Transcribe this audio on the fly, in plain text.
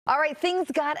All right,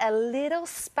 things got a little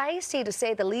spicy, to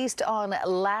say the least, on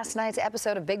last night's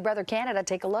episode of Big Brother Canada.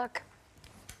 Take a look.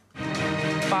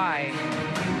 By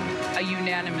a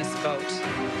unanimous vote,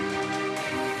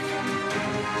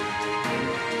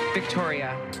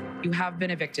 Victoria, you have been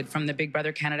evicted from the Big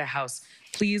Brother Canada house.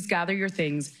 Please gather your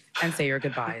things and say your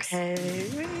goodbyes.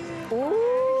 Okay.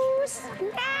 Ooh,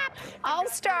 snap!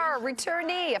 All-star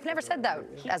returnee. I've never said that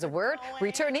as a word.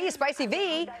 Returnee, Spicy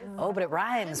V. Oh, but it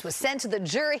rhymes. Was sent to the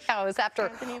jury house after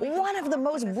one of the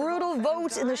most brutal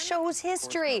votes in the show's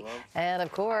history. And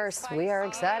of course, we are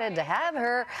excited to have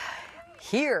her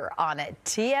here on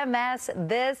TMS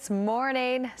this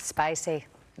morning. Spicy.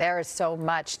 There is so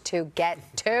much to get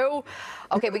to.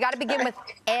 Okay, we got to begin with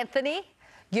Anthony.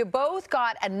 You both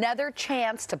got another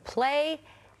chance to play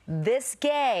this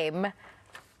game.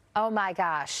 Oh my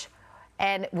gosh.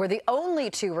 And we're the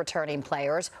only two returning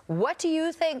players. What do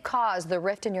you think caused the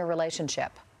rift in your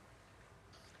relationship?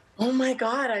 Oh my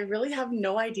God, I really have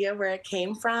no idea where it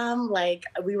came from. Like,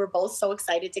 we were both so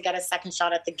excited to get a second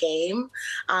shot at the game.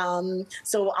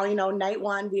 Night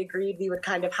one, we agreed we would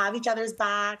kind of have each other's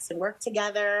backs and work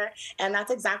together. And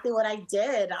that's exactly what I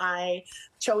did. I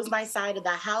chose my side of the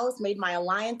house, made my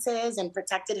alliances, and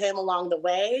protected him along the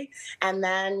way. And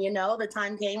then, the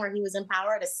time came where he was in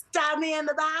power to stab me in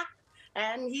the back.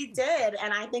 And he did.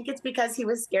 And I think it's because he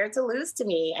was scared to lose to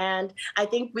me. And I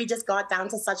think we just got down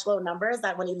to such low numbers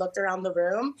that when he looked around the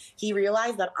room, he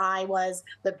realized that I was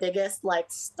the biggest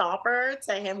stopper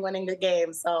to him winning the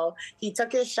game. So he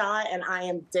took his shot and I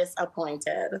am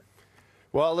disappointed.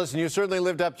 Well, listen, you certainly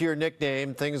lived up to your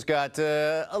nickname. Things got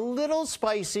a little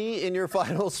spicy in your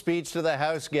final speech to the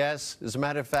House guests. As a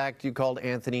matter of fact, you called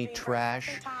Anthony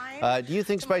trash. Do you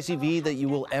think, Spicy V, that you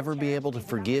will ever be able to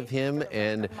forgive him?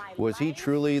 And was he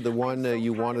truly the one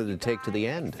you wanted to take to the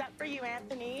end?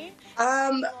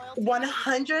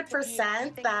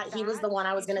 100% that he was the one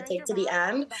I was going to take to the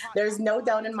end. There's no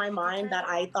doubt in my mind that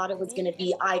I thought it was going to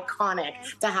be iconic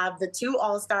to have the two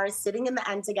all-stars sitting in the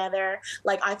end together.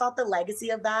 I thought the legacy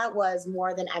of that was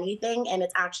more than anything, and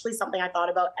it's actually something I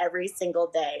thought about every single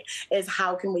day, is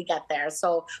how can we get there?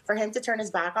 So for him to turn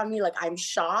his back on me, I'm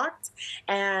shocked.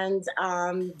 And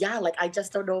I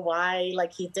just don't know why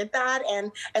he did that.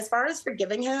 And as far as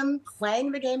forgiving him,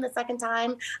 playing the game the second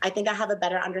time, I think I have a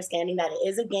better understanding that it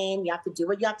is a game. You have to do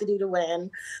what you have to do to win.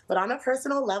 But on a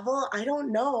personal level, I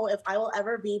don't know if I will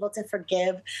ever be able to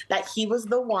forgive that he was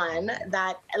the one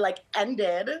that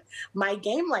ended my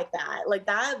game like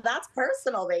that. That's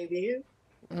personal, baby.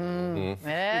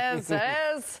 Yes,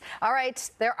 yes. All right,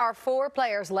 there are 4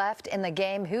 players left in the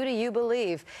game. Who do you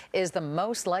believe is the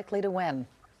most likely to win?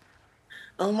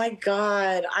 Oh my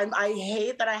God. I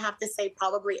hate that I have to say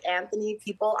probably Anthony.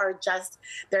 People are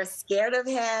they're scared of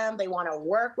him. They want to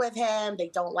work with him. They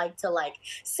don't like to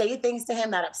say things to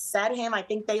him that upset him. I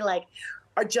think they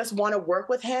just want to work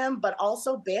with him. But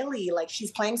also Bailey,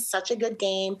 she's playing such a good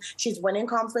game. She's winning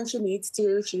comps when she needs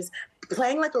to. She's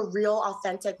playing a real,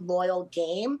 authentic, loyal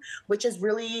game, which is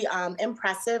really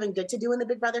impressive and good to do in the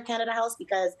Big Brother Canada house,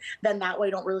 because then that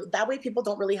way people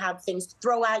don't really have things to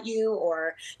throw at you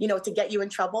or, to get you in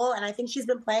trouble. And I think she's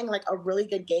been playing a really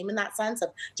good game in that sense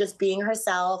of just being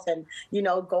herself and,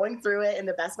 going through it in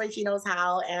the best way she knows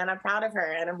how. And I'm proud of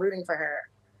her and I'm rooting for her.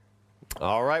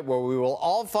 All right, well, we will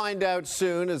all find out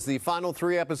soon as the final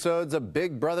 3 episodes of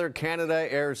Big Brother Canada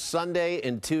air Sunday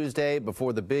and Tuesday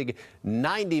before the big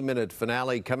 90-minute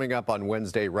finale coming up on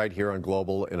Wednesday right here on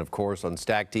Global and, of course, on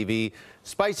Stack TV.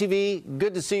 Spicy V,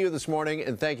 good to see you this morning,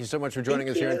 and thank you so much for joining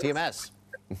us here on TMS.